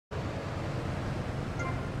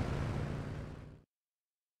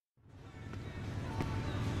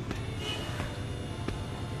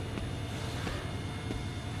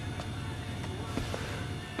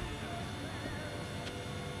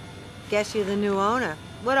guess you're the new owner.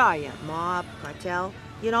 What are you, mob, cartel?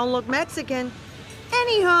 You don't look Mexican.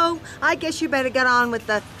 Anywho, I guess you better get on with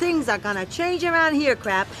the things are gonna change around here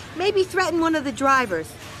crap. Maybe threaten one of the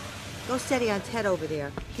drivers. Go steady on Ted over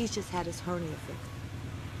there. He's just had his hernia fixed.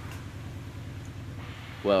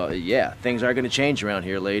 Well, yeah, things are gonna change around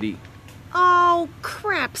here, lady. Oh,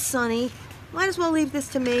 crap, Sonny. Might as well leave this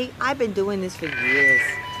to me. I've been doing this for years.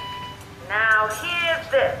 Now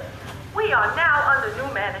here's this. We are now under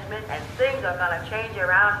new management and things are gonna change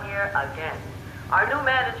around here again. Our new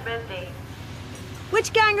management,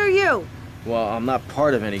 Which gang are you? Well, I'm not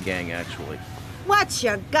part of any gang, actually. What's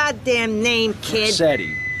your goddamn name, kid?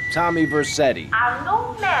 Vercetti. Tommy Vercetti. our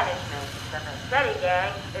new management, the Vercetti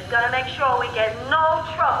gang, is gonna make sure we get no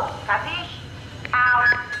trouble. Capiche? Out.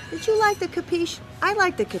 Did you like the capiche? I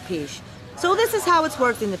like the capiche. So this is how it's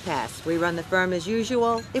worked in the past. We run the firm as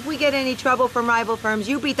usual. If we get any trouble from rival firms,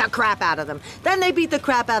 you beat the crap out of them. Then they beat the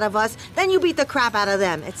crap out of us. Then you beat the crap out of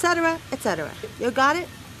them, etc., etc. You got it?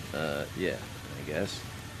 Yeah, I guess.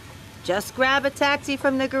 Just grab a taxi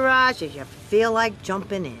from the garage if you feel like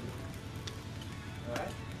jumping in.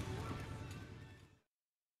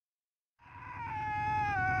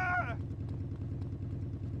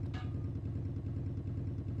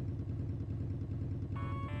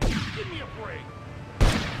 Give me a break.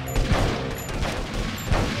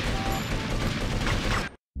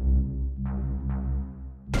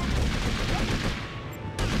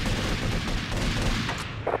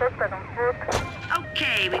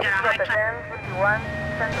 Okay, we got a high class. 51,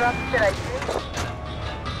 Central, Cherokee.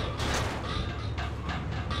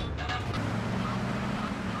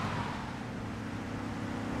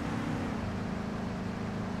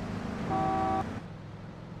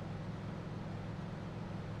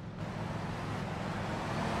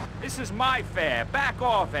 This is my fare. Back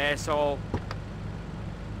off, asshole.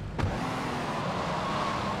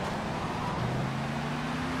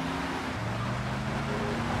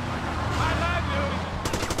 I love you.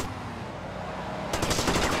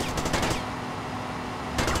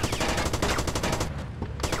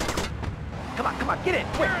 Come on, get in,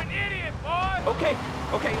 quick! You're an idiot, boy.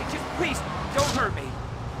 Okay, just please, don't hurt me.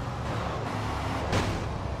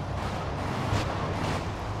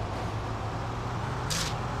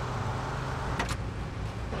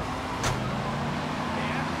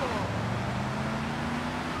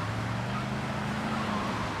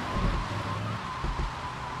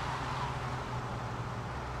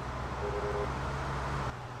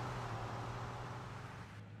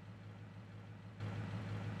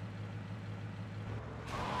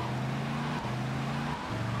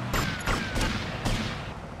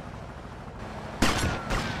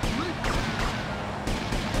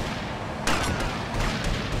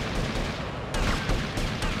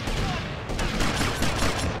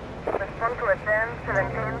 Respond to a 10,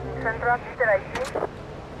 17, Central, Cherokee.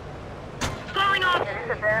 Going off. There is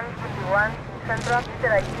a 10, 51, Central,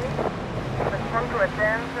 Cherokee. Respond to a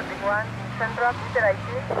 10, 51, Central,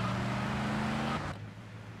 Cherokee.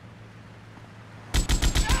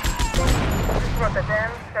 This was a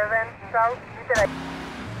 10, 7, South, Cherokee.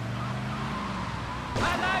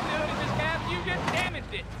 My livelihood is this cab. You just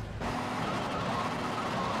damaged it.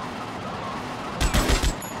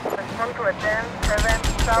 Respond to a 10, 7,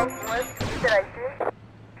 Southwest, Cherokee.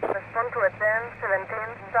 Respond to a 10, 17,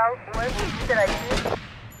 Southwest, Cherokee.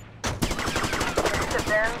 There is a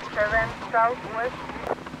 10, 7, Southwest.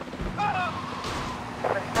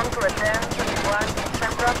 Respond to a 10, 51,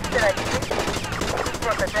 Central, Cherokee. This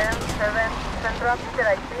was a 10, 7, Central,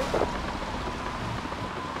 Cherokee.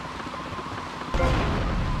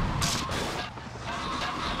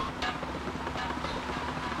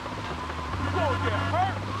 You're gonna get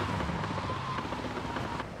hurt.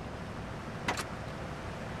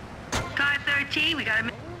 Car 13, we got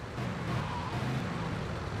a...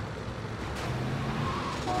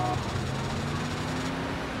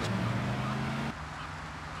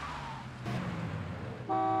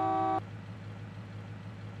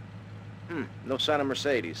 No sign of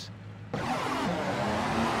Mercedes.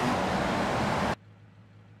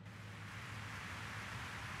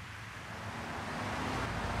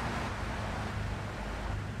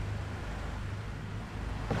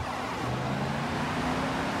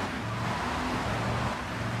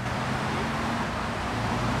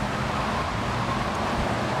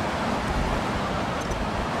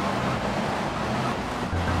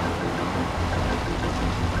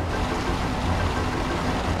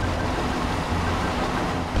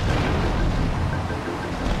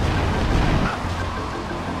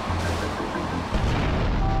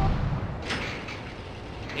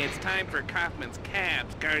 It's time for Kaufman's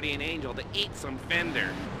Cab's Guardian Angel to eat some fender.